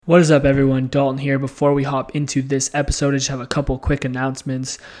What is up, everyone? Dalton here. Before we hop into this episode, I just have a couple quick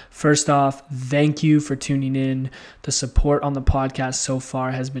announcements. First off, thank you for tuning in. The support on the podcast so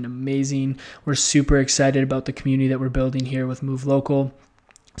far has been amazing. We're super excited about the community that we're building here with Move Local.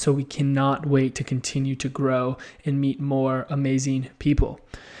 So we cannot wait to continue to grow and meet more amazing people.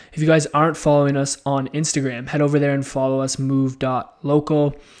 If you guys aren't following us on Instagram, head over there and follow us,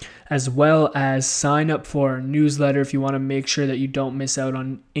 move.local, as well as sign up for our newsletter if you want to make sure that you don't miss out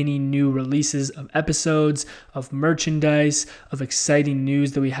on any new releases of episodes, of merchandise, of exciting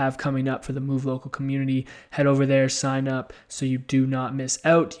news that we have coming up for the Move Local community. Head over there, sign up so you do not miss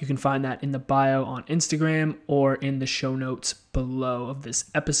out. You can find that in the bio on Instagram or in the show notes below of this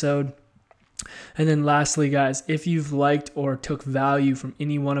episode. And then lastly, guys, if you've liked or took value from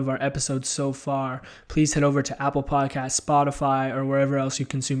any one of our episodes so far, please head over to Apple Podcasts, Spotify, or wherever else you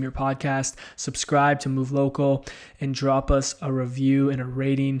consume your podcast. Subscribe to Move Local and drop us a review and a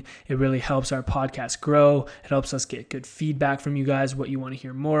rating. It really helps our podcast grow. It helps us get good feedback from you guys, what you want to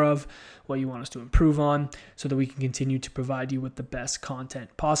hear more of, what you want us to improve on, so that we can continue to provide you with the best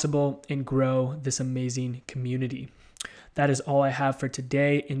content possible and grow this amazing community. That is all I have for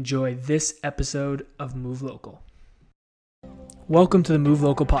today. Enjoy this episode of Move Local. Welcome to the Move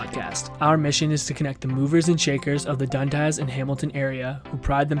Local podcast. Our mission is to connect the movers and shakers of the Dundas and Hamilton area who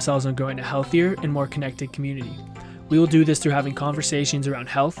pride themselves on growing a healthier and more connected community. We will do this through having conversations around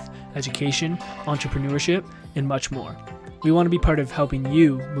health, education, entrepreneurship, and much more. We want to be part of helping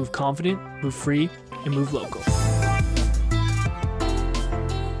you move confident, move free, and move local.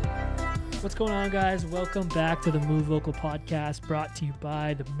 What's going on, guys? Welcome back to the Move Local podcast, brought to you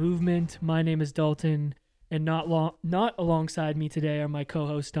by The Movement. My name is Dalton, and not alongside me today are my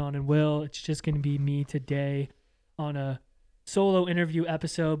co-hosts Don and Will. It's just going to be me today on a solo interview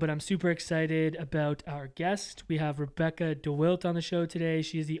episode, but I'm super excited about our guest. We have Rebecca DeWilt on the show today.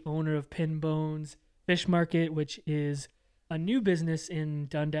 She is the owner of Pinbones Fish Market, which is a new business in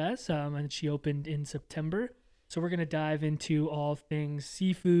Dundas, and she opened in September. So we're going to dive into all things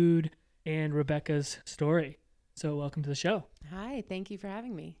seafood and Rebecca's story. So welcome to the show. Hi, thank you for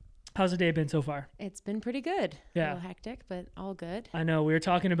having me. How's the day been so far? It's been pretty good. Yeah. A little hectic, but all good. I know. We were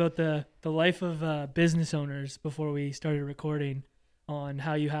talking about the life of business owners before we started recording, on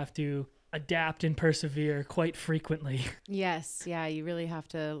how you have to adapt and persevere quite frequently. Yes. Yeah. You really have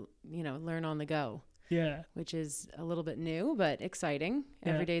to, learn on the go. Yeah. Which is a little bit new, but exciting.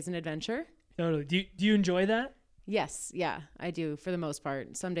 Yeah. Every day's an adventure. Totally. Do you enjoy that? Yes. Yeah, I do for the most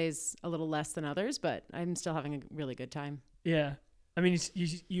part. Some days a little less than others, but I'm still having a really good time. Yeah. I mean,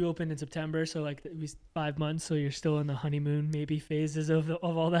 you opened in September, so like it was 5 months, so you're still in the honeymoon maybe phases of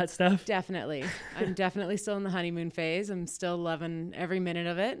all that stuff. Definitely. I'm definitely still in the honeymoon phase. I'm still loving every minute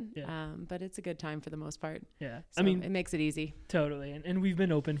of it. Yeah. But it's a good time for the most part. Yeah. So it makes it easy. Totally. And we've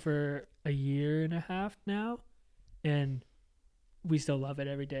been open for a year and a half now, and we still love it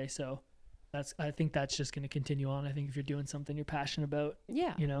every day. So I think that's just going to continue on. I think if you're doing something you're passionate about,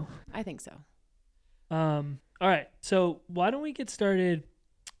 yeah, I think so. All right. So why don't we get started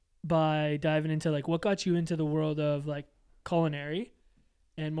by diving into like what got you into the world of like culinary,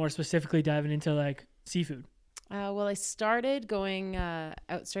 and more specifically diving into like seafood? Well, I started going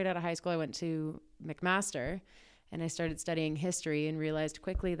straight out of high school. I went to McMaster and I started studying history and realized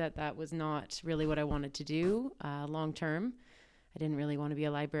quickly that was not really what I wanted to do long term. I didn't really want to be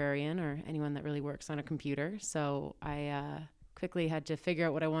a librarian or anyone that really works on a computer. So I quickly had to figure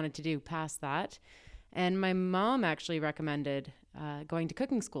out what I wanted to do past that. And my mom actually recommended going to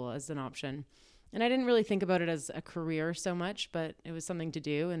cooking school as an option. And I didn't really think about it as a career so much, but it was something to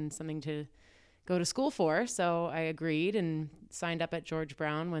do and something to go to school for. So I agreed and signed up at George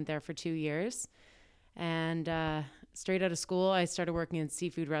Brown, went there for 2 years. And straight out of school, I started working in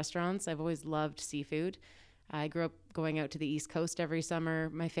seafood restaurants. I've always loved seafood. I grew up going out to the East Coast every summer.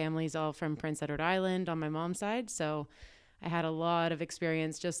 My family's all from Prince Edward Island on my mom's side. So I had a lot of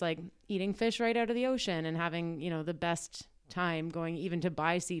experience just like eating fish right out of the ocean and having, the best time going even to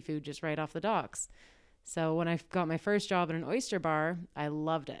buy seafood just right off the docks. So when I got my first job at an oyster bar, I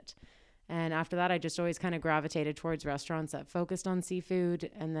loved it. And after that, I just always kind of gravitated towards restaurants that focused on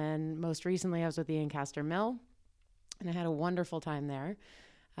seafood. And then most recently, I was with the Ancaster Mill, and I had a wonderful time there.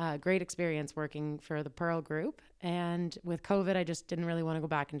 Great experience working for the Pearl Group. And with COVID, I just didn't really want to go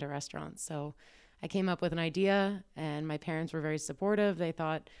back into restaurants. So I came up with an idea, and my parents were very supportive. They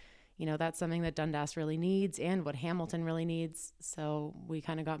thought, that's something that Dundas really needs and what Hamilton really needs. So we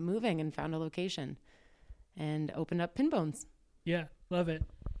kind of got moving and found a location and opened up Pinbones. Yeah, love it.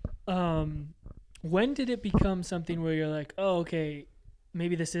 When did it become something where you're like, oh, okay,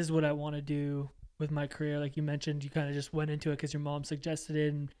 maybe this is what I want to do with my career? Like you mentioned, you kind of just went into it because your mom suggested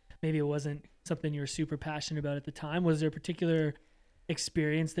it, and maybe it wasn't something you were super passionate about at the time. Was there a particular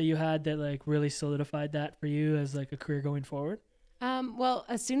experience that you had that like really solidified that for you as like a career going forward? Well,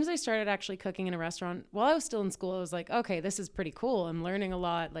 as soon as I started actually cooking in a restaurant, while I was still in school, I was like, okay, this is pretty cool. I'm learning a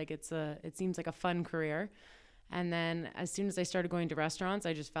lot. Like it seems like a fun career. And then as soon as I started going to restaurants,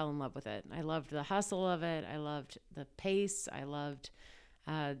 I just fell in love with it. I loved the hustle of it. I loved the pace. I loved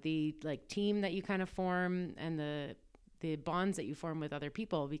the like team that you kind of form and the bonds that you form with other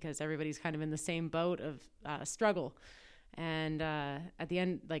people, because everybody's kind of in the same boat of struggle. And at the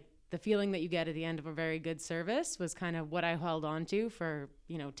end, like the feeling that you get at the end of a very good service was kind of what I held on to for,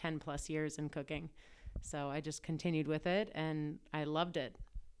 10 plus years in cooking. So I just continued with it and I loved it.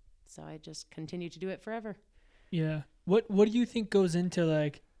 So I just continued to do it forever. Yeah. What do you think goes into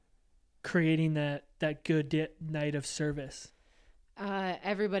like creating that good night of service?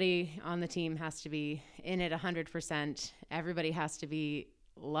 Everybody on the team has to be in it 100%. Everybody has to be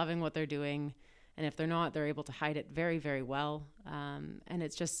loving what they're doing. And if they're not, they're able to hide it very, very well. And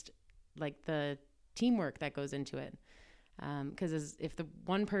it's just like the teamwork that goes into it. Because if the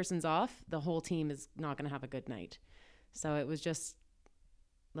one person's off, the whole team is not going to have a good night. So it was just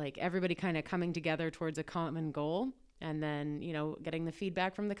like everybody kind of coming together towards a common goal, and then, getting the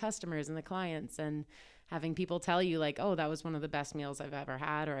feedback from the customers and the clients, and having people tell you like, oh, that was one of the best meals I've ever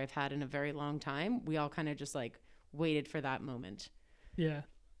had, or I've had in a very long time. We all kind of just like waited for that moment. Yeah.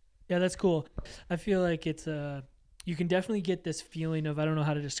 Yeah, that's cool. I feel like it's you can definitely get this feeling of, I don't know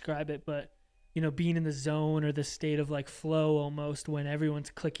how to describe it, but being in the zone or the state of like flow almost when everyone's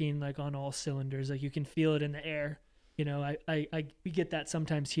clicking like on all cylinders. Like you can feel it in the air. We get that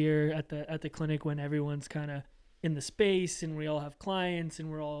sometimes here at the clinic when everyone's kind of in the space and we all have clients and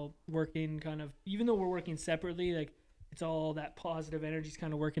we're all working kind of, even though we're working separately, like it's all that positive energy's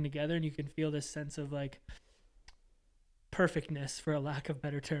kind of working together, and you can feel this sense of like perfectness, for a lack of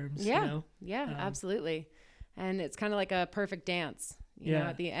better terms. Yeah. Absolutely. And it's kind of like a perfect dance,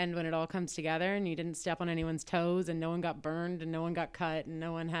 at the end when it all comes together and you didn't step on anyone's toes and no one got burned and no one got cut and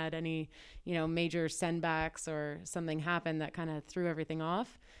no one had any, major sendbacks or something happened that kind of threw everything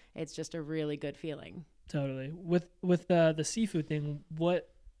off. It's just a really good feeling. Totally. With the seafood thing,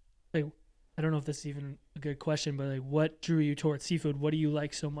 I don't know if this is even a good question, but like what drew you towards seafood? What do you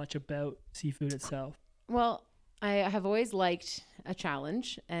like so much about seafood itself? Well, I have always liked a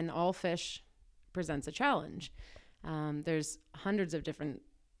challenge, and all fish presents a challenge. There's hundreds of different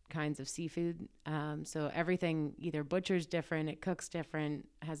kinds of seafood. So everything either butchers different, it cooks different,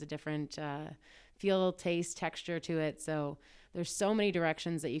 has a different feel, taste, texture to it. So there's so many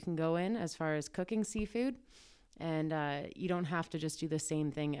directions that you can go in as far as cooking seafood. And you don't have to just do the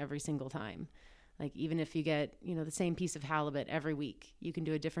same thing every single time. Like even if you get, the same piece of halibut every week, you can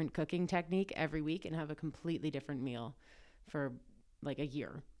do a different cooking technique every week and have a completely different meal for like a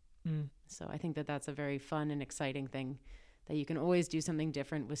year. So I think that that's a very fun and exciting thing, that you can always do something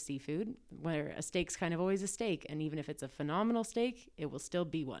different with seafood, where a steak's kind of always a steak. And even if it's a phenomenal steak, it will still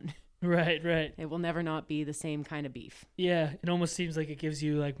be one. Right. It will never not be the same kind of beef. Yeah. It almost seems like it gives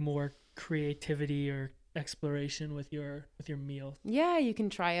you like more creativity or exploration with your meal. Yeah. You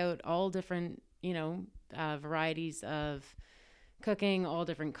can try out all different, varieties of cooking, all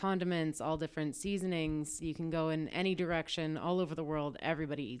different condiments, all different seasonings. You can go in any direction all over the world.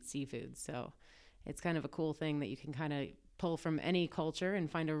 Everybody eats seafood. So it's kind of a cool thing that you can kind of pull from any culture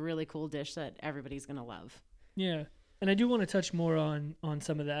and find a really cool dish that everybody's going to love. Yeah. And I do want to touch more on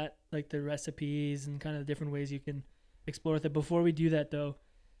some of that, like the recipes and kind of the different ways you can explore with it. Before we do that though,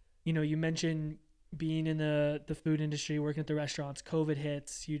 you mentioned being in the food industry, working at the restaurants, COVID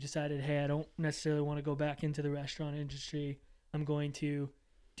hits, you decided, hey, I don't necessarily want to go back into the restaurant industry. I'm going to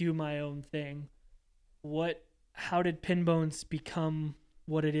do my own thing. How did Pinbones become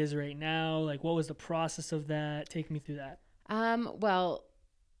what it is right now? Like, what was the process of that? Take me through that. Well,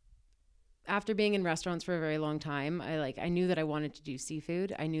 after being in restaurants for a very long time, I knew that I wanted to do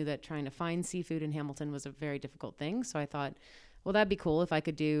seafood. I knew that trying to find seafood in Hamilton was a very difficult thing. So I thought, well, that'd be cool if I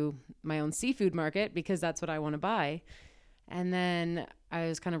could do my own seafood market, because that's what I want to buy. And then I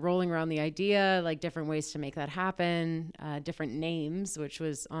was kind of rolling around the idea, like different ways to make that happen, different names, which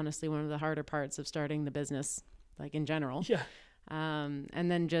was honestly one of the harder parts of starting the business, like in general. Yeah.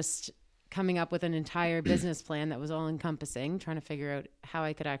 And then just coming up with an entire business plan that was all encompassing, trying to figure out how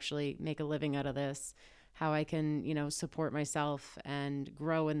I could actually make a living out of this, how I can, support myself and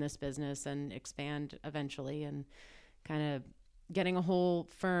grow in this business and expand eventually, and kind of getting a whole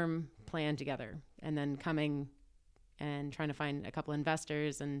firm plan together, and then coming and trying to find a couple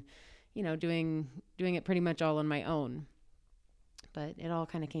investors and, doing it pretty much all on my own. But it all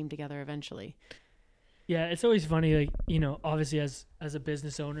kind of came together eventually. Yeah, it's always funny, like, obviously as a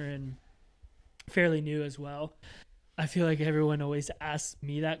business owner and fairly new as well, I feel like everyone always asks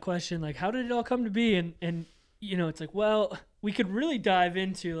me that question, like, how did it all come to be? And it's like, well, we could really dive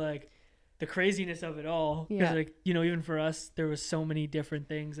into like the craziness of it all, because Yeah. like, even for us, there was so many different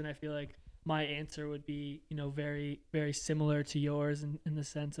things, and I feel like my answer would be, very, very similar to yours in the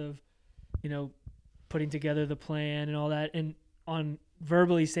sense of, you know, putting together the plan and all that. And on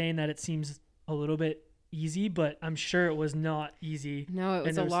verbally saying that, it seems a little bit easy, but I'm sure it was not easy. No, it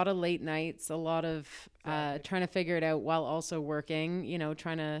was And a lot of late nights, a lot of Exactly. trying to figure it out while also working,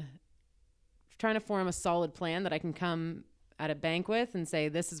 trying to form a solid plan that I can come at a bank with and say,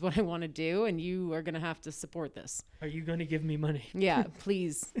 this is what I want to do, and you are going to have to support this. Are you going to give me money? Yeah,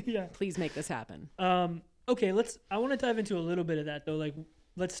 please, Yeah. please make this happen. Okay, I want to dive into a little bit of that though. Like,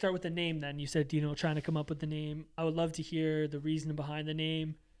 let's start with the name then. You said, trying to come up with the name. I would love to hear the reason behind the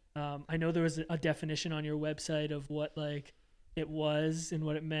name. I know there was a definition on your website of what like it was and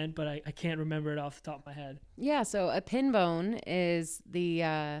what it meant, but I can't remember it off the top of my head. Yeah, so a pin bone is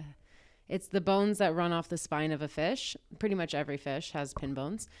it's the bones that run off the spine of a fish. Pretty much every fish has pin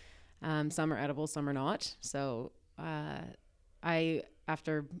bones. Some are edible, some are not. So after, I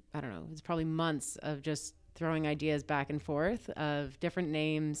don't know, it's probably months of just throwing ideas back and forth of different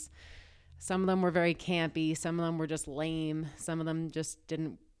names. Some of them were very campy. Some of them were just lame. Some of them just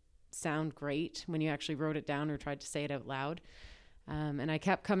didn't sound great when you actually wrote it down or tried to say it out loud. And I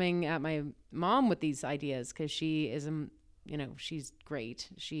kept coming at my mom with these ideas because she is, she's great.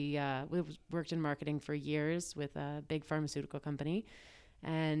 She worked in marketing for years with a big pharmaceutical company.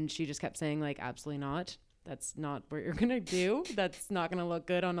 And she just kept saying, like, absolutely not. That's not what you're going to do. That's not going to look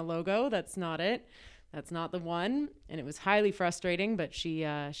good on a logo. That's not it. That's not the one. And it was highly frustrating, but she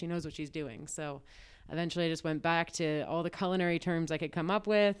knows what she's doing. So eventually I just went back to all the culinary terms I could come up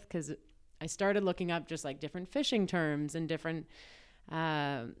with, because I started looking up just like different fishing terms and different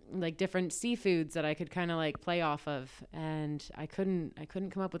different seafoods that I could kind of like play off of, and I couldn't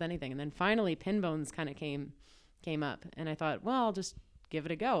come up with anything. And then finally pin bones kind of came up, and I thought, well, I'll just give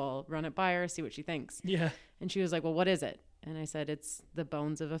it a go. I'll run it by her, see what she thinks. Yeah. And she was like, well, what is it? And I said, it's the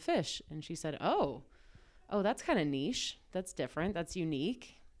bones of a fish. And she said, oh, that's kind of niche. That's different. That's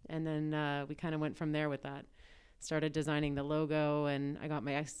unique. And then we kind of went from there with that. Started designing the logo, and I got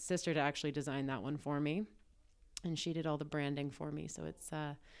my sister to actually design that one for me. And she did all the branding for me. So it's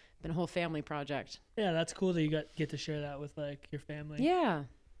been a whole family project. Yeah, that's cool that you get to share that with like your family. Yeah.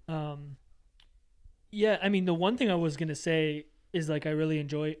 Yeah, I mean, the one thing I was going to say is like I really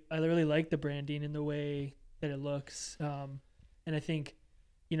like the branding and the way that it looks. And I think,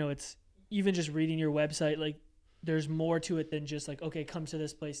 it's even just reading your website, like there's more to it than just like, okay, come to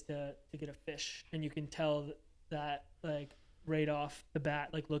this place to get a fish. And you can tell that like right off the bat,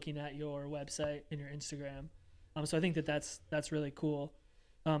 like looking at your website and your Instagram. So I think that's really cool.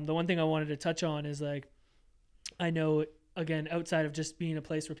 The one thing I wanted to touch on is like, I know, again, outside of just being a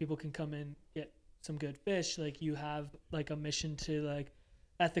place where people can come and get some good fish, like you have like a mission to like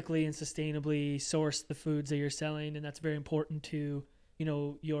ethically and sustainably source the foods that you're selling, and that's very important to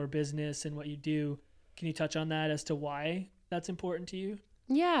your business and what you do. Can you touch on that as to why that's important to you?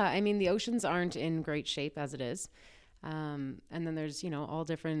 Yeah, I mean, the oceans aren't in great shape as it is. And then there's, all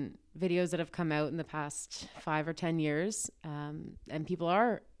different videos that have come out in the past 5 or 10 years. And people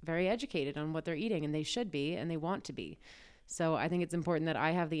are very educated on what they're eating, and they should be, and they want to be. So I think it's important that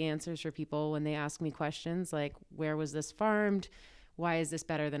I have the answers for people when they ask me questions like, where was this farmed? Why is this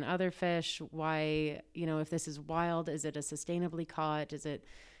better than other fish? Why, if this is wild, is it a sustainably caught? Is it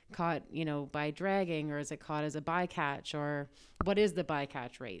caught, by dragging, or is it caught as a bycatch, or what is the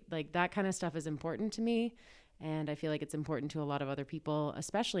bycatch rate? Like that kind of stuff is important to me. And I feel like it's important to a lot of other people,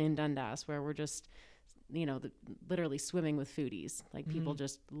 especially in Dundas, where we're just, literally swimming with foodies. Like people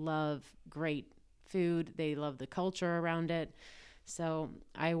just love great food. They love the culture around it. So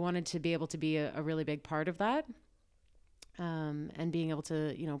I wanted to be able to be a really big part of that. And being able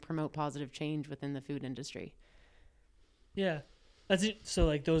to, promote positive change within the food industry. Yeah. That's it. So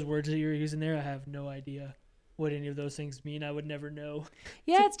like those words that you're using there, I have no idea what any of those things mean. I would never know.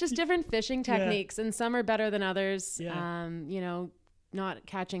 Yeah, it's just different fishing techniques, and some are better than others. Yeah. Not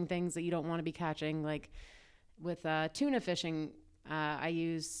catching things that you don't want to be catching. Like with tuna fishing, I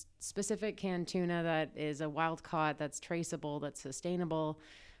use specific canned tuna that is a wild caught, that's traceable, that's sustainable.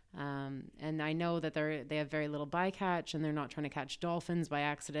 And I know that they have very little bycatch, and they're not trying to catch dolphins by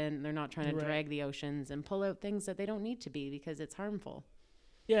accident. And they're not trying to drag the oceans and pull out things that they don't need to be because it's harmful.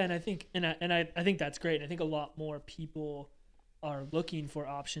 Yeah, and I think I think that's great. I think a lot more people are looking for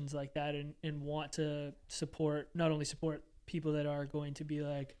options like that, and want to not only support people that are going to be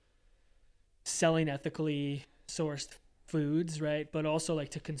like selling ethically sourced foods, right? But also like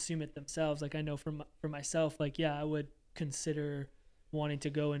to consume it themselves. Like I know for myself, like, yeah, I would consider wanting to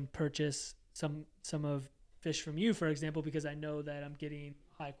go and purchase some of fish from you, for example, because I know that I'm getting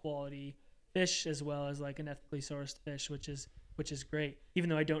high quality fish as well as like an ethically sourced fish, which is great. Even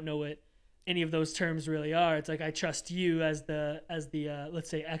though I don't know what any of those terms really are, it's like I trust you as the let's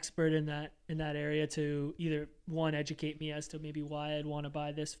say expert in that area to either one, educate me as to maybe why I'd want to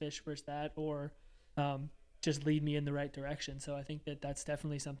buy this fish versus that, or just lead me in the right direction. So I think that that's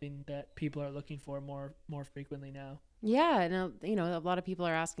definitely something that people are looking for more frequently now. Yeah, and a lot of people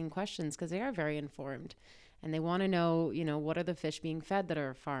are asking questions because they are very informed, and they want to know, what are the fish being fed that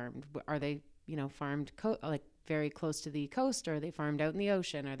are farmed? Are they, farmed like very close to the coast, or are they farmed out in the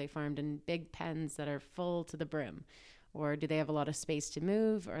ocean? Are they farmed in big pens that are full to the brim? Or do they have a lot of space to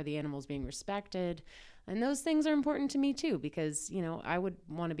move? Are the animals being respected? And those things are important to me too, because, I would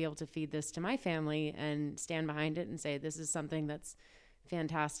want to be able to feed this to my family and stand behind it and say, this is something that's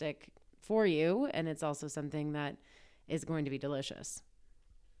fantastic for you. And it's also something that is going to be delicious.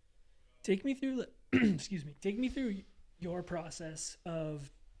 Take me through, excuse me, take me through your process of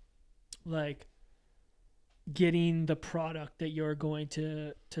like getting the product that you're going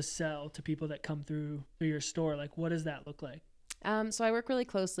to sell to people that come through your store. Like, what does that look like? So I work really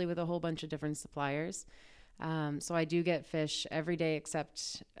closely with a whole bunch of different suppliers. So I do get fish every day,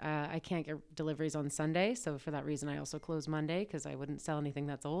 except I can't get deliveries on Sunday. So for that reason, I also close Monday because I wouldn't sell anything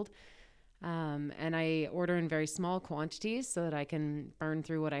that's old. And I order in very small quantities so that I can burn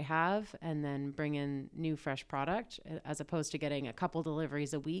through what I have and then bring in new fresh product, as opposed to getting a couple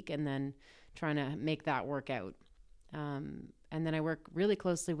deliveries a week and then trying to make that work out. And then I work really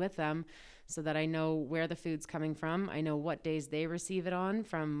closely with them so that I know where the food's coming from. I know what days they receive it on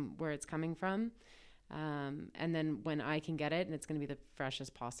from where it's coming from. And then when I can get it, and it's going to be the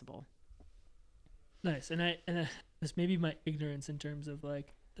freshest possible. Nice. And this may be my ignorance in terms of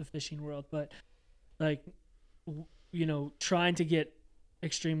like the fishing world, but like, trying to get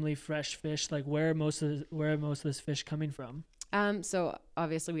extremely fresh fish, like where are most of this fish coming from? So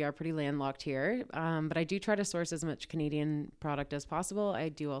obviously we are pretty landlocked here, but I do try to source as much Canadian product as possible. I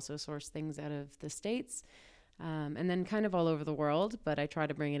do also source things out of the States, and then kind of all over the world, but I try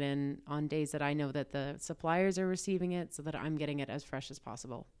to bring it in on days that I know that the suppliers are receiving it so that I'm getting it as fresh as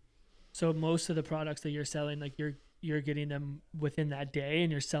possible. So most of the products that you're selling, like you're getting them within that day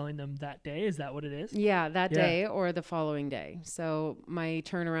and you're selling them that day. Is that what it is? Yeah, that day or the following day. So my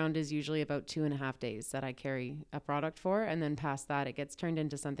turnaround is usually about 2.5 days that I carry a product for. And then past that, it gets turned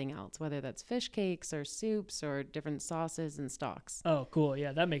into something else, whether that's fish cakes or soups or different sauces and stocks. Oh, cool.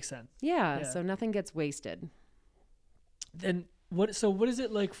 Yeah, that makes sense. Yeah. So nothing gets wasted. Then what is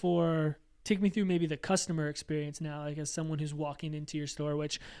it like take me through maybe the customer experience now, like as someone who's walking into your store,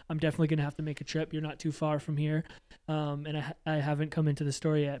 which I'm definitely going to have to make a trip. You're not too far from here. And I haven't come into the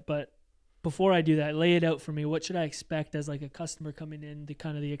store yet, but before I do that, lay it out for me. What should I expect as like a customer coming in, the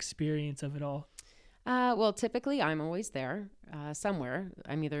kind of the experience of it all? Well, typically I'm always there somewhere.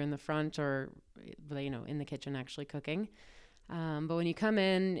 I'm either in the front or, in the kitchen actually cooking. But when you come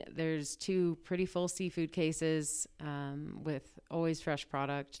in, there's 2 pretty full seafood cases with always fresh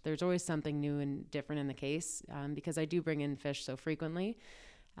product. There's always something new and different in the case because I do bring in fish so frequently.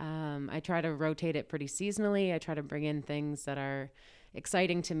 I try to rotate it pretty seasonally. I try to bring in things that are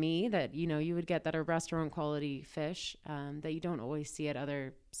exciting to me that, you would get that are restaurant quality fish that you don't always see at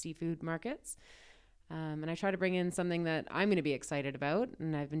other seafood markets. And I try to bring in something that I'm going to be excited about.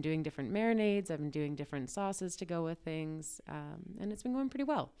 And I've been doing different marinades. I've been doing different sauces to go with things. And it's been going pretty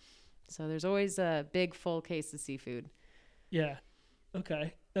well. So there's always a big full case of seafood. Yeah.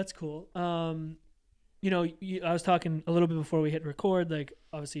 Okay. That's cool. I was talking a little bit before we hit record, like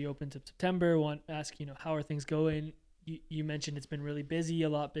obviously you opened in September, want to ask, how are things going? You mentioned it's been really busy, a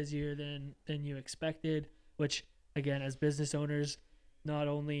lot busier than you expected, which again, as business owners, not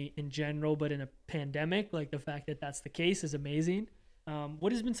only in general, but in a pandemic, like the fact that that's the case is amazing.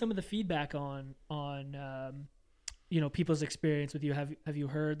 What has been some of the feedback on people's experience with you? Have you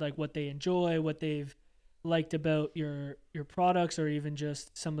heard like what they enjoy, what they've liked about your products, or even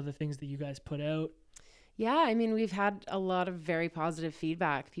just some of the things that you guys put out? Yeah, I mean, we've had a lot of very positive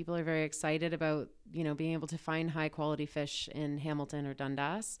feedback. People are very excited about, being able to find high quality fish in Hamilton or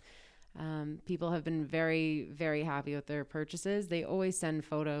Dundas. People have been very, very happy with their purchases. They always send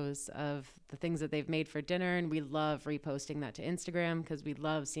photos of the things that they've made for dinner, and we love reposting that to Instagram because we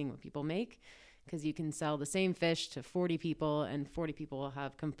love seeing what people make, because you can sell the same fish to 40 people and 40 people will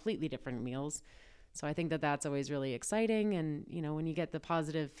have completely different meals. So I think that that's always really exciting. And, you know, when you get the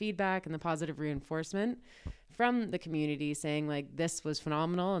positive feedback and the positive reinforcement from the community saying like, this was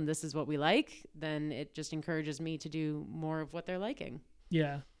phenomenal and this is what we like, then it just encourages me to do more of what they're liking.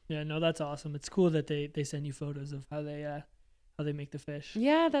 Yeah. Yeah. No, that's awesome. It's cool that they send you photos of how they make the fish.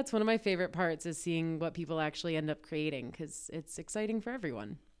 Yeah, that's one of my favorite parts is seeing what people actually end up creating because it's exciting for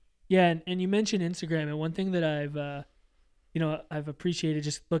everyone. Yeah. And you mentioned Instagram, and one thing that I've appreciated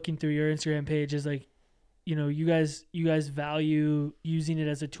just looking through your Instagram page is like, you know, you guys value using it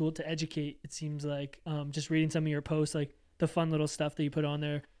as a tool to educate. It seems like just reading some of your posts, like the fun little stuff that you put on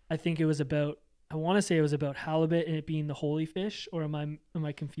there. I think I want to say it was about halibut and it being the holy fish, or am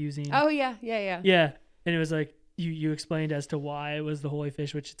I confusing? Oh yeah. Yeah, and it was like you explained as to why it was the holy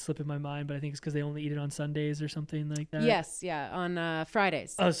fish, which it slipped in my mind, but I think it's because they only eat it on Sundays or something like that. Yes, yeah, on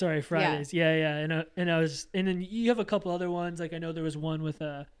Fridays. Oh, sorry, Fridays. Yeah. And then you have a couple other ones. Like I know there was one with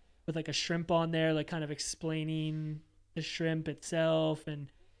like a shrimp on there, like kind of explaining the shrimp itself.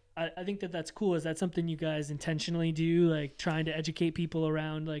 And I think that's cool. Is that something you guys intentionally do, like trying to educate people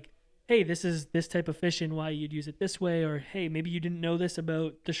around like, hey, this is this type of fish and why you'd use it this way, or hey, maybe you didn't know this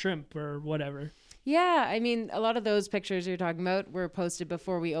about the shrimp or whatever. Yeah, I mean, a lot of those pictures you're talking about were posted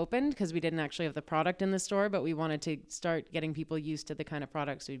before we opened because we didn't actually have the product in the store, but we wanted to start getting people used to the kind of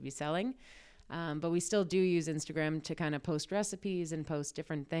products we'd be selling. But we still do use Instagram to kind of post recipes and post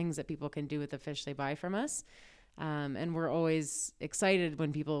different things that people can do with the fish they buy from us. And we're always excited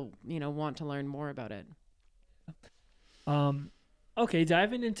when people, you know, want to learn more about it. Okay,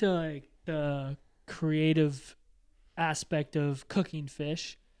 diving into like the creative aspect of cooking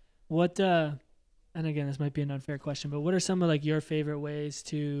fish, what and again, this might be an unfair question, but what are some of like your favorite ways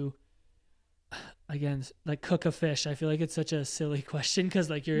to, again, like cook a fish? I feel like it's such a silly question because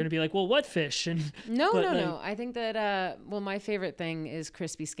like you're gonna be like, well, what fish? And no. I think that my favorite thing is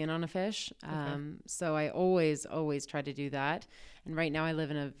crispy skin on a fish. So I always try to do that. And right now I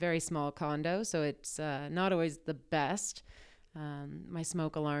live in a very small condo, so it's not always the best. My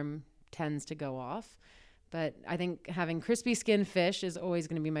smoke alarm tends to go off. But I think having crispy skin fish is always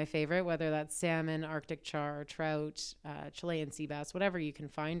going to be my favorite, whether that's salmon, Arctic char, trout, Chilean sea bass, whatever you can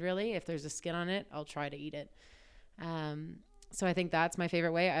find really. If there's a skin on it, I'll try to eat it. So I think that's my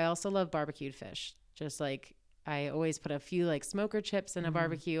favorite way. I also love barbecued fish. Just like I always put a few like smoker chips in a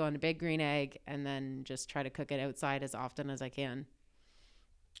barbecue on a big green egg and then just try to cook it outside as often as I can.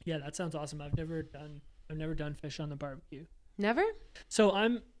 Yeah, that sounds awesome. I've never done fish on the barbecue. Never? So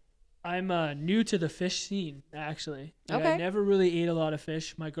I'm new to the fish scene, actually. Like, okay. I never really ate a lot of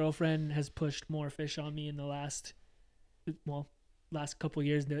fish. My girlfriend has pushed more fish on me in the last couple of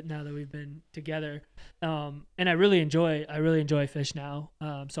years now that we've been together. And I really enjoy fish now.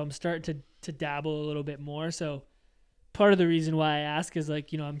 So I'm starting to dabble a little bit more. So part of the reason why I ask is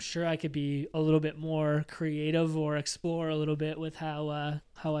like, you know, I'm sure I could be a little bit more creative or explore a little bit with how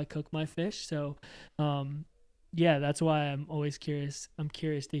I cook my fish. So, yeah, that's why I'm always curious. I'm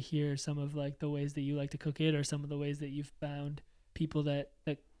curious to hear some of like the ways that you like to cook it, or some of the ways that you've found people that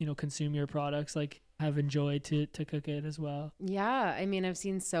you know consume your products like have enjoyed to cook it as well. Yeah, I mean, I've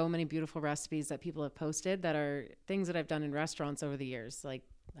seen so many beautiful recipes that people have posted that are things that I've done in restaurants over the years. Like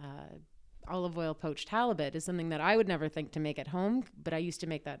olive oil poached halibut is something that I would never think to make at home, but I used to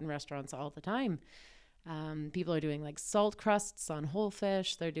make that in restaurants all the time. People are doing like salt crusts on whole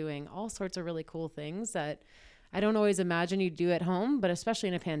fish. They're doing all sorts of really cool things that I don't always imagine you do at home, but especially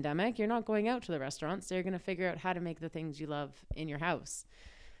in a pandemic, you're not going out to the restaurants. So you're going to figure out how to make the things you love in your house.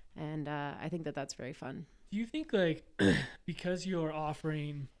 And I think that that's very fun. Do you think like because you're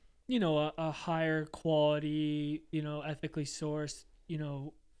offering, you know, a higher quality, you know, ethically sourced, you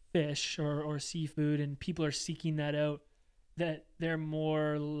know, fish or seafood, and people are seeking that out, that they're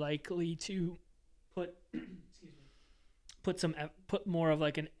more likely to put more of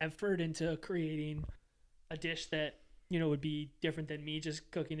like an effort into creating a dish that, you know, would be different than me just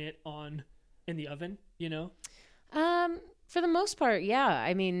cooking it in the oven, you know? For the most part, yeah.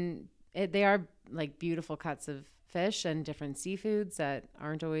 I mean, they are like beautiful cuts of fish and different seafoods that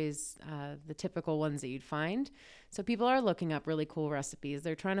aren't always the typical ones that you'd find. So people are looking up really cool recipes.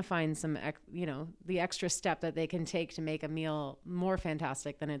 They're trying to find some, you know, the extra step that they can take to make a meal more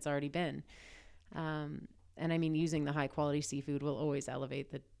fantastic than it's already been. And I mean, using the high quality seafood will always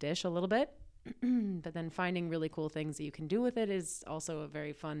elevate the dish a little bit. But then finding really cool things that you can do with it is also a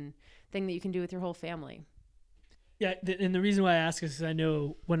very fun thing that you can do with your whole family. Yeah, and the reason why I ask is I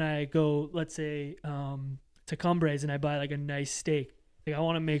know when I go, let's say, to Cumbres and I buy like a nice steak, like I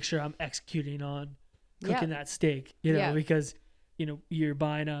want to make sure I'm executing on cooking that steak, you know, because you're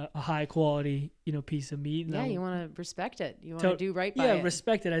buying a high quality, piece of meat. And Yeah, you want to respect it. You want to do right by it.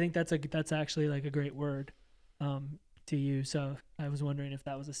 Respect it. I think that's actually like a great word to use. So I was wondering if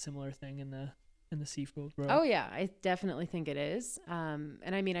that was a similar thing in the seafood world. Oh yeah, I definitely think it is.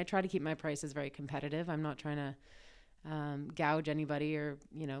 And I mean, I try to keep my prices very competitive. I'm not trying to gouge anybody or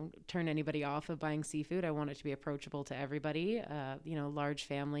turn anybody off of buying seafood. I want it to be approachable to everybody. Large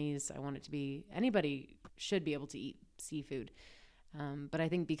families. I want it to be, anybody should be able to eat seafood. But I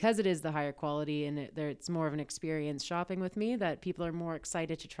think because it is the higher quality and it's more of an experience shopping with me, that people are more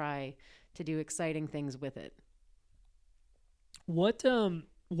excited to try to do exciting things with it. What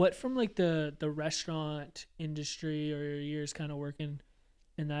from like the restaurant industry or your years kind of working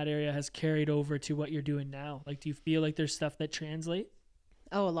in that area has carried over to what you're doing now? Like, do you feel like there's stuff that translates?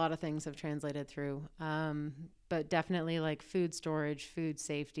 Oh, a lot of things have translated through. But definitely like food storage, food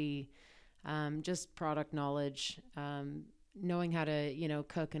safety, just product knowledge, knowing how to,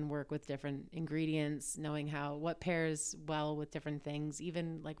 cook and work with different ingredients, knowing what pairs well with different things,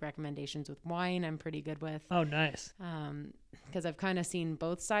 even like recommendations with wine, I'm pretty good with. Oh, nice. Because I've kind of seen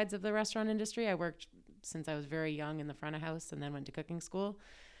both sides of the restaurant industry. I worked since I was very young in the front of house and then went to cooking school.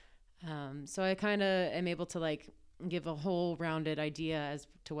 So I kind of am able to like give a whole rounded idea as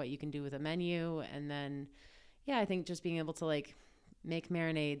to what you can do with a menu. And then, yeah, I think just being able to like make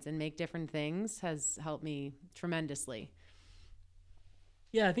marinades and make different things has helped me tremendously.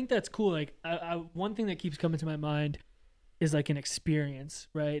 Yeah, I think that's cool. Like, one thing that keeps coming to my mind is like an experience,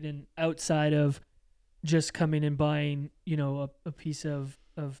 right? And outside of just coming and buying, a piece of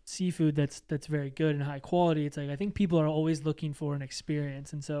seafood that's very good and high quality, it's like I think people are always looking for an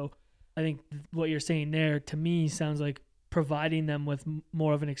experience. And so I think what you're saying there to me sounds like providing them with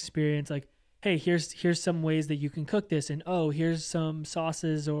more of an experience. Like, hey, here's some ways that you can cook this, and here's some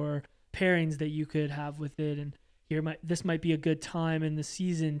sauces or pairings that you could have with it, and this might be a good time in the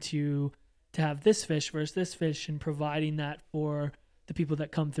season to have this fish versus this fish, and providing that for the people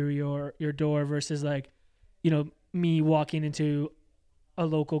that come through your door versus like, me walking into a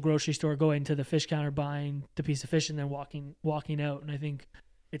local grocery store, going to the fish counter, buying the piece of fish, and then walking out. And I think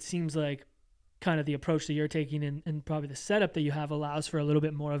it seems like kind of the approach that you're taking and probably the setup that you have allows for a little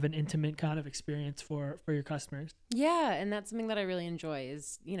bit more of an intimate kind of experience for your customers. Yeah, and that's something that I really enjoy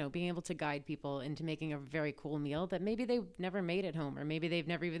is, being able to guide people into making a very cool meal that maybe they've never made at home, or maybe they've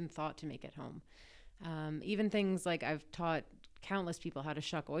never even thought to make at home. Even things like I've taught countless people how to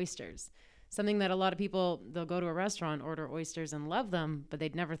shuck oysters. Something that a lot of people, they'll go to a restaurant, order oysters and love them, but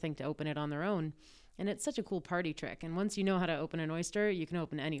they'd never think to open it on their own. And it's such a cool party trick. And once you know how to open an oyster, you can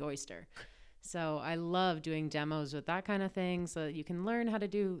open any oyster. So I love doing demos with that kind of thing so that you can learn how to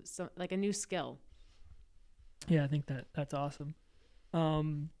do like a new skill. Yeah, I think that's awesome.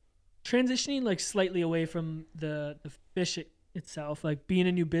 Transitioning like slightly away from the fish itself, like being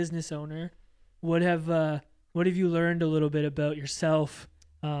a new business owner, what have you learned a little bit about yourself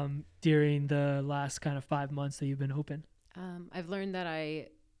during the last kind of 5 months that you've been open? I've learned that I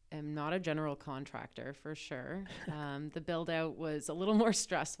am not a general contractor for sure. The build out was a little more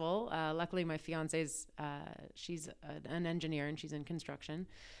stressful. Luckily my fiance's, she's an engineer and she's in construction.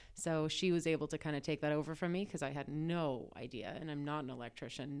 So she was able to kind of take that over from me because I had no idea, and I'm not an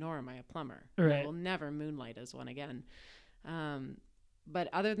electrician, nor am I a plumber. Right. I will never moonlight as one again. But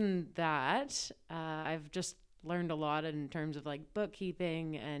other than that, I've just learned a lot in terms of like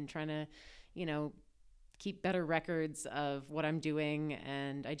bookkeeping and trying to, keep better records of what I'm doing.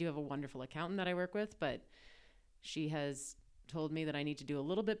 And I do have a wonderful accountant that I work with, but she has told me that I need to do a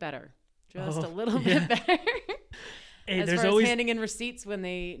little bit better, just a little bit better. Hey, as far as handing in receipts when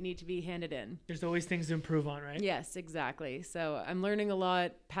they need to be handed in. There's always things to improve on, right? Yes, exactly. So I'm learning a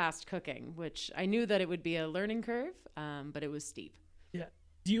lot past cooking, which I knew that it would be a learning curve, but it was steep. Yeah.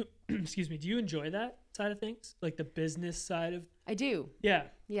 Do you, do you enjoy that side of things? Like the business side of? I do. Yeah.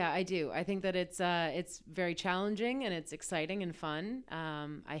 Yeah, I do. I think that it's very challenging and it's exciting and fun.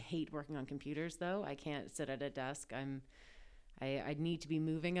 I hate working on computers though. I can't sit at a desk. I need to be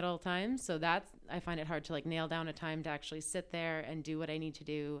moving at all times. So I find it hard to like nail down a time to actually sit there and do what I need to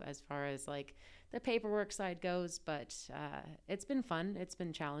do as far as like the paperwork side goes. But it's been fun. It's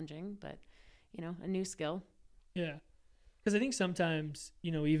been challenging, but a new skill. Yeah. Because I think sometimes,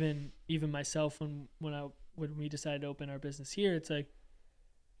 even myself, when we decided to open our business here, it's like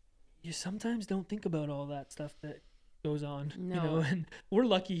you sometimes don't think about all that stuff that goes on. No. And we're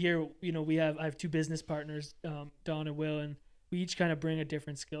lucky here. I have two business partners, Dawn and Will, and we each kind of bring a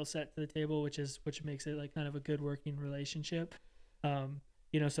different skill set to the table, which makes it like kind of a good working relationship.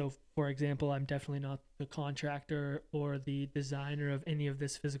 So for example, I'm definitely not the contractor or the designer of any of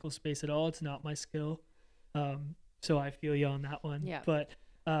this physical space at all. It's not my skill. so I feel you on that one. Yeah. But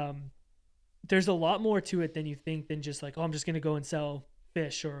there's a lot more to it than you think, than just like, oh, I'm just gonna go and sell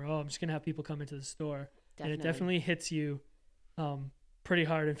fish, or oh, I'm just gonna have people come into the store. And it definitely hits you pretty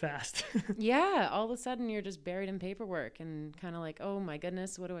hard and fast. Yeah, all of a sudden you're just buried in paperwork and kind of like, oh my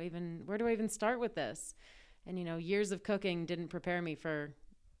goodness, where do I even start with this? And years of cooking didn't prepare me for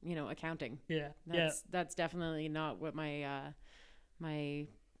accounting. Yeah. That's definitely not what my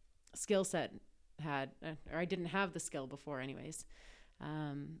skill set had, or I didn't have the skill before anyways.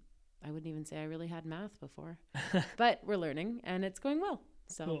 I wouldn't even say I really had math before, but we're learning and it's going well.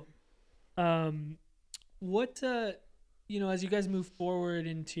 So cool. What as you guys move forward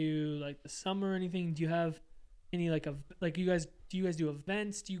into like the summer or anything, do you have any do you guys do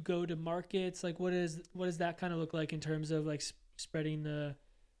events? Do you go to markets? Like what does that kind of look like in terms of like spreading the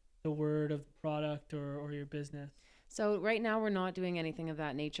word of the product or your business? So right now we're not doing anything of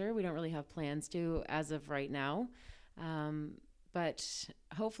that nature. We don't really have plans to as of right now. But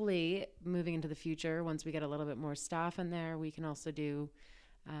hopefully moving into the future, once we get a little bit more staff in there, we can also do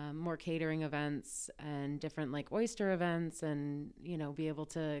more catering events and different like oyster events, and be able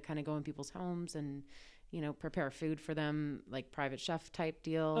to kind of go in people's homes and prepare food for them, like private chef type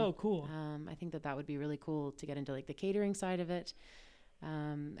deal. Oh, cool. I think that would be really cool to get into like the catering side of it.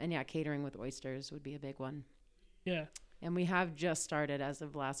 And yeah, catering with oysters would be a big one. Yeah. And we have just started as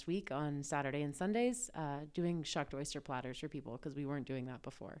of last week on Saturday and Sundays doing shucked oyster platters for people, because we weren't doing that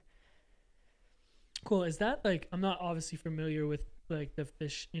before. Cool. Is that like, I'm not obviously familiar with like the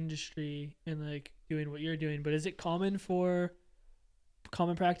fish industry and like doing what you're doing, but is it common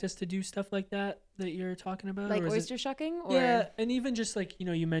practice to do stuff like that you're talking about? Like oyster shucking? Or? Yeah. And even just like,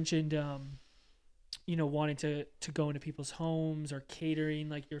 you mentioned, wanting to go into people's homes or catering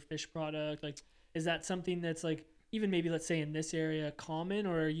like your fish product. Like, is that something that's like, even maybe let's say in this area common,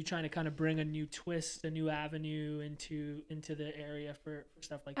 or are you trying to kind of bring a new twist, a new avenue into the area for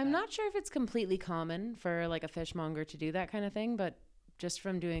stuff like that? I'm not sure if it's completely common for like a fishmonger to do that kind of thing, but just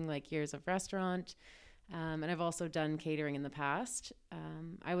from doing like years of restaurant, and I've also done catering in the past,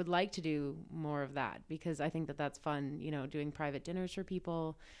 I would like to do more of that, because I think that that's fun, doing private dinners for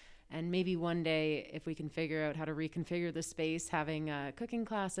people. And maybe one day, if we can figure out how to reconfigure the space, having cooking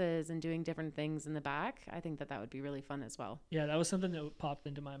classes and doing different things in the back, I think that would be really fun as well. Yeah, that was something that popped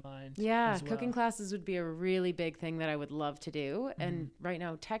into my mind. Yeah, cooking classes would be a really big thing that I would love to do. Mm-hmm. And right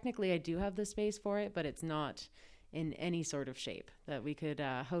now, technically, I do have the space for it, but it's not in any sort of shape that we could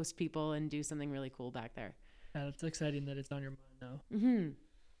host people and do something really cool back there. Yeah, it's exciting that it's on your mind though.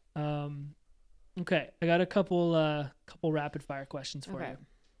 Mm-hmm. Okay, I got a couple rapid fire questions for you.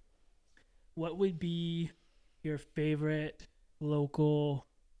 What would be your favorite local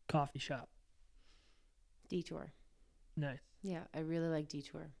coffee shop? Detour. Nice. Yeah, I really like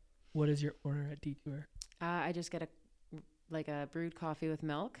Detour. What is your order at Detour? I just get a brewed coffee with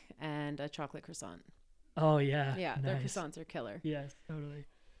milk and a chocolate croissant. Oh yeah. Yeah, nice. Their croissants are killer. Yes, totally.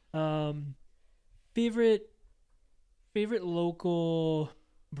 Favorite local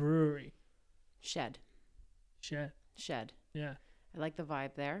brewery? Shed. Yeah. I like the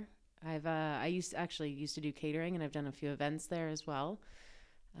vibe there. I used to do catering, and I've done a few events there as well.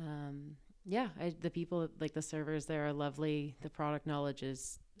 The people, like the servers there, are lovely. The product knowledge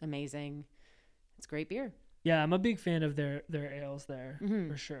is amazing. It's great beer. Yeah, I'm a big fan of their ales there,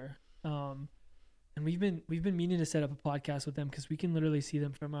 for sure. And we've been meaning to set up a podcast with them, because we can literally see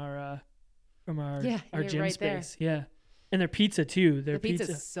them from our gym right space. There. Yeah, and their pizza too. Their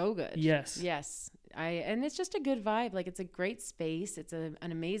pizza is so good. Yes. And it's just a good vibe. Like, it's a great space. It's an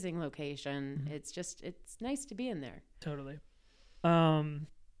amazing location. Mm-hmm. It's nice to be in there. Totally.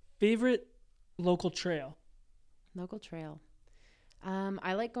 Favorite local trail?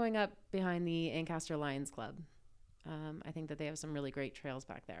 I like going up behind the Ancaster Lions Club. I think that they have some really great trails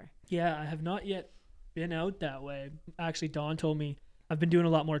back there. Yeah, I have not yet been out that way. Actually, Dawn told me I've been doing a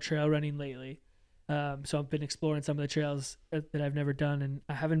lot more trail running lately. So I've been exploring some of the trails that I've never done, and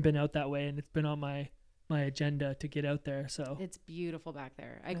I haven't been out that way, and it's been on my agenda to get out there. So it's beautiful back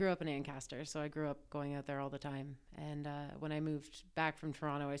there. I grew up in Ancaster, so I grew up going out there all the time. And when I moved back from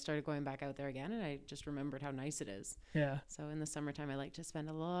Toronto, I started going back out there again, and I just remembered how nice it is. Yeah. So in the summertime, I like to spend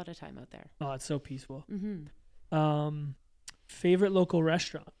a lot of time out there. Oh, it's so peaceful. Mm-hmm. Favorite local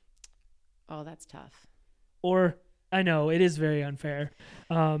restaurant? Oh, that's tough. Or, I know it is very unfair.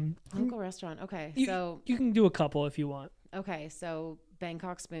 Local restaurant. Okay. So you can do a couple if you want. Okay. So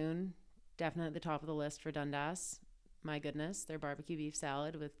Bangkok Spoon, definitely at the top of the list for Dundas. My goodness, their barbecue beef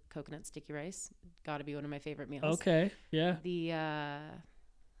salad with coconut sticky rice. Got to be one of my favorite meals. Okay. Yeah. I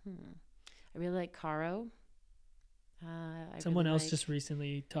really like Caro. Someone else just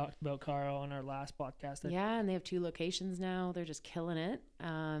recently talked about Carl on our last podcast. Yeah, and they have 2 locations now. They're just killing it.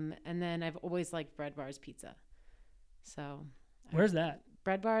 And then I've always liked Bread Bar's Pizza. So where's that?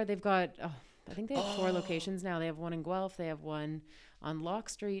 Bread Bar, they've got, I think they have 4 locations now. They have one in Guelph. They have one on Lock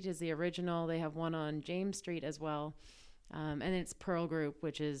Street is the original. They have one on James Street as well. And it's Pearl Group,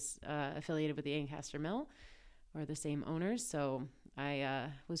 which is affiliated with the Ancaster Mill, or the same owners. So I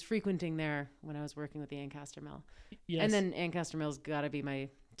was frequenting there when I was working with the Ancaster Mill. Yes. And then Ancaster Mill's got to be my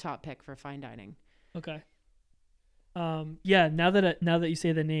top pick for fine dining. Okay. Yeah. Now that you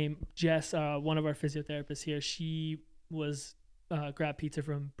say the name, Jess, one of our physiotherapists here, she was grab pizza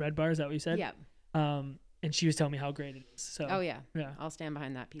from Bread Bar. Is that what you said? Yeah. And she was telling me how great it is. So. Oh yeah. I'll stand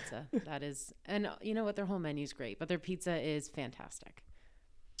behind that pizza. That is, and you know what? Their whole menu's great, but their pizza is fantastic.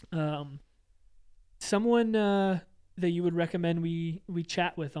 Someone that you would recommend we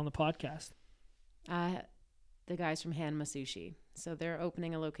chat with on the podcast? The guys from Hanma Sushi. So they're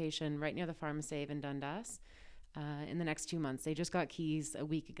opening a location right near the Pharmasave in Dundas in the next 2 months. They just got keys a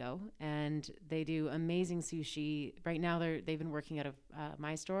week ago, and they do amazing sushi. Right now they've been working out of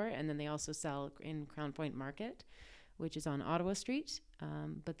my store, and then they also sell in Crown Point Market, which is on Ottawa Street.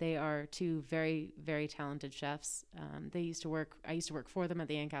 But they are 2 very, very talented chefs. I used to work for them at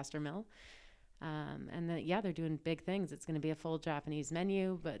the Ancaster Mill. And they're doing big things. It's going to be a full Japanese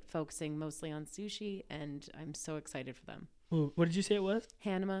menu, but focusing mostly on sushi, and I'm so excited for them. Ooh, what did you say it was?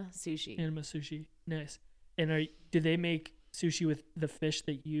 Hanma Sushi. Hanma Sushi. Nice. And do they make sushi with the fish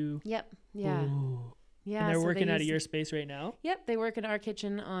that you... Yep. Yeah. Ooh. Yeah. And they're working out of your space right now? Yep. They work in our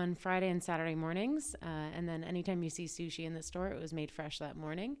kitchen on Friday and Saturday mornings. And then anytime you see sushi in the store, it was made fresh that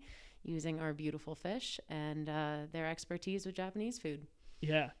morning using our beautiful fish and their expertise with Japanese food.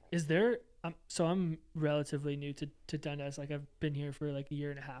 Yeah. Is there... so I'm relatively new to Dundas. Like I've been here for like a year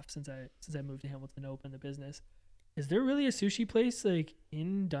and a half since I moved to Hamilton to open the business. Is there really a sushi place like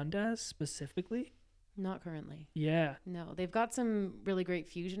in Dundas specifically? Not currently. Yeah. No, they've got some really great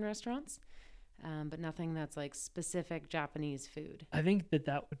fusion restaurants, but nothing that's like specific Japanese food. I think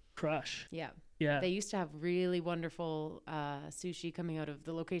that would crush. Yeah. Yeah. They used to have really wonderful sushi coming out of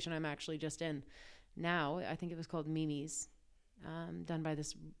the location I'm actually just in now. I think it was called Mimi's, done by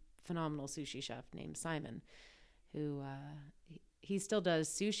this phenomenal sushi chef named Simon, who he still does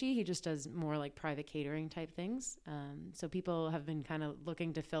sushi. He just does more like private catering type things. So people have been kind of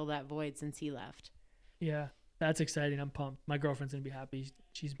looking to fill that void since he left. Yeah, that's exciting. I'm pumped. My girlfriend's gonna be happy.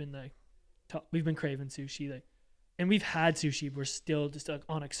 She's been like, we've been craving sushi, like, and we've had sushi. We're still just like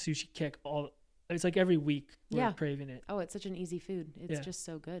on a sushi kick. It's like every week we're craving it. Oh, it's such an easy food. It's just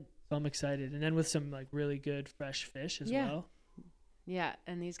so good. So I'm excited, and then with some like really good fresh fish as well. Yeah,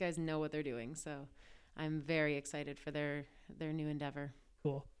 and these guys know what they're doing, so I'm very excited for their new endeavor.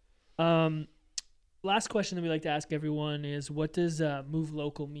 Cool. Last question that we like to ask everyone is, what does Move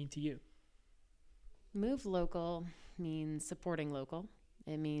Local mean to you? Move Local means supporting local.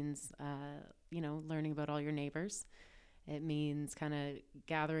 It means, learning about all your neighbors. It means kind of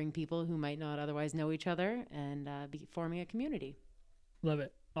gathering people who might not otherwise know each other and forming a community. Love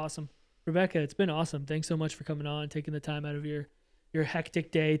it. Awesome. Rebecca, it's been awesome. Thanks so much for coming on, taking the time out of your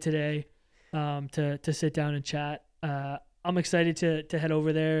hectic day today to sit down and chat. I'm excited to head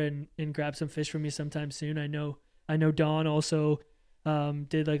over there and grab some fish from you sometime soon. I know Dawn also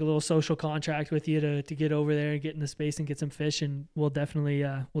did like a little social contract with you to get over there and get in the space and get some fish, and we'll definitely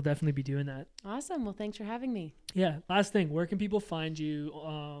be doing that. Awesome. Well, thanks for having me. Yeah. Last thing, where can people find you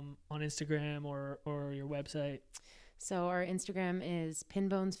on Instagram or your website? So our Instagram is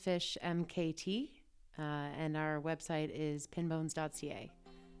pinbonesfishmkt, and our website is pinbones.ca.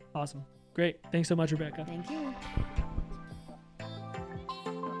 Awesome. Great. Thanks so much, Rebecca. Thank you.